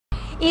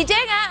Y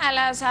llega a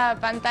las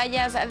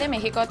pantallas de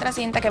México otra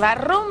cinta que va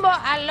rumbo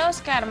al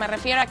Oscar. Me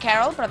refiero a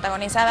Carol,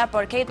 protagonizada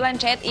por Cate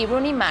Blanchett y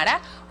Rooney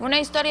Mara. Una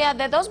historia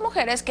de dos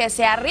mujeres que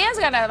se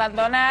arriesgan a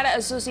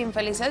abandonar sus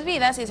infelices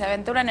vidas y se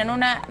aventuran en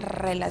una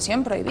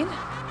relación prohibida.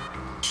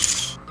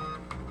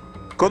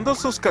 Con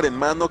dos Oscar en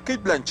mano, Cate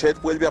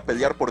Blanchett vuelve a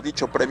pelear por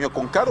dicho premio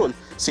con Carol,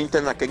 cinta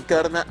en la que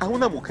encarna a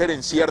una mujer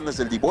en ciernes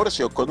del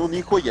divorcio, con un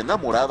hijo y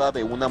enamorada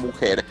de una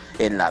mujer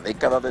en la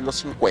década de los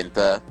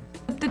 50.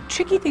 The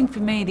tricky thing for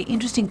me, the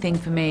interesting thing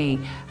for me,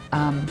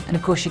 and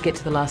of course you get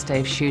to the last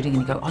day of shooting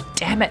and you go, oh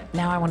damn it,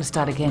 now I want to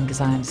start again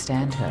because I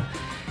understand her.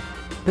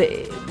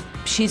 But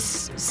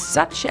she's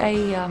such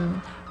a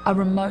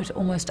remote,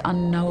 almost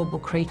unknowable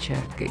creature,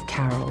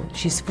 Carol.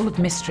 She's full of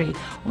mystery,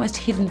 almost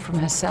hidden from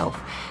herself,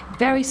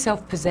 very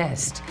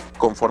self-possessed.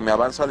 Conforme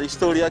avanza la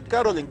historia,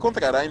 Carol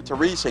encontrará en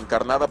Therese,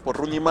 encarnada por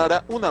Rooney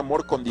Mara, un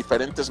amor con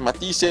diferentes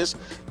matices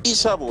y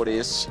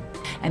sabores.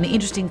 And the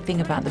interesting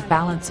thing about the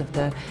balance of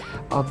the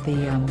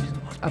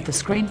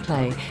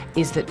screenplay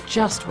is that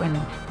just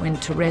when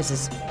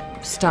Therese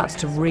starts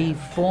to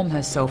reform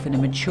herself in a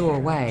mature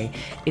way,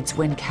 it's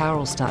when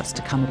Carol starts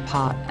to come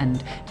apart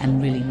and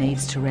really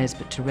needs Therese,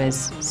 but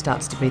Therese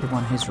starts to be the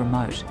one who's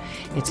remote.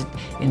 It's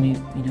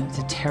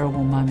a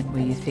terrible moment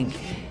where you think,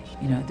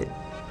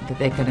 that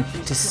they're going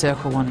to just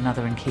circle one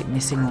another and keep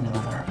missing one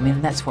another. I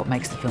mean, that's what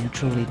makes the film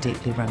truly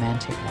deeply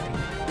romantic, I think.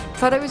 I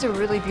thought it was a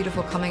really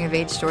beautiful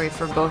coming-of-age story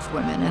for both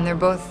women, and they're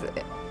both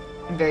at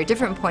very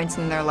different points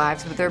in their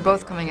lives, but they're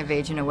both coming of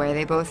age in a way.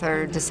 They both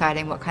are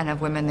deciding what kind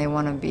of women they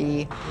want to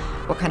be,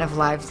 what kind of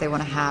lives they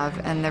want to have,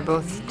 and they're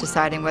both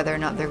deciding whether or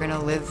not they're going to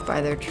live by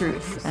their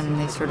truth. And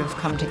they sort of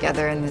come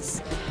together in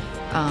this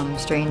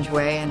strange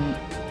way and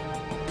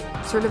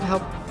sort of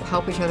help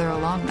each other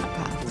along that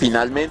path.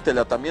 Finalmente,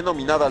 la también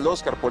nominada al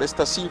Oscar por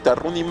esta cinta,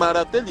 Rooney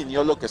Mara,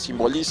 delineó lo que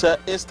simboliza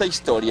esta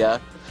historia.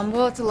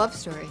 Well, it's a love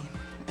story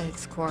at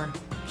its core,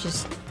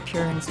 just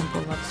pure and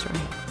simple love story.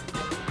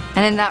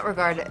 And in that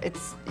regard,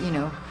 it's,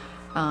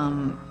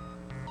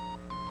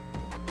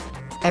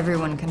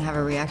 everyone can have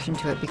a reaction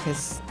to it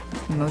because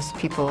most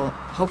people,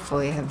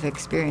 hopefully, have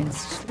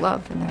experienced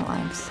love in their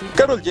lives.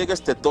 Carol llega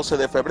este 12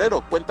 de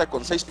febrero, cuenta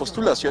con 6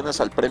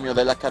 postulaciones al premio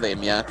de la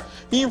Academia,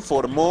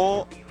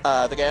 informó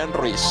a Adrián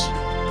Ruiz.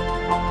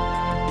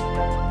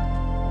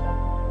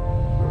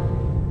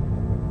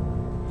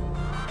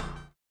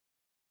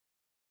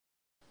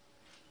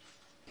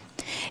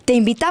 Te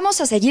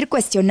invitamos a seguir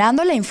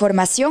cuestionando la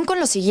información con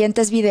los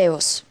siguientes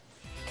videos.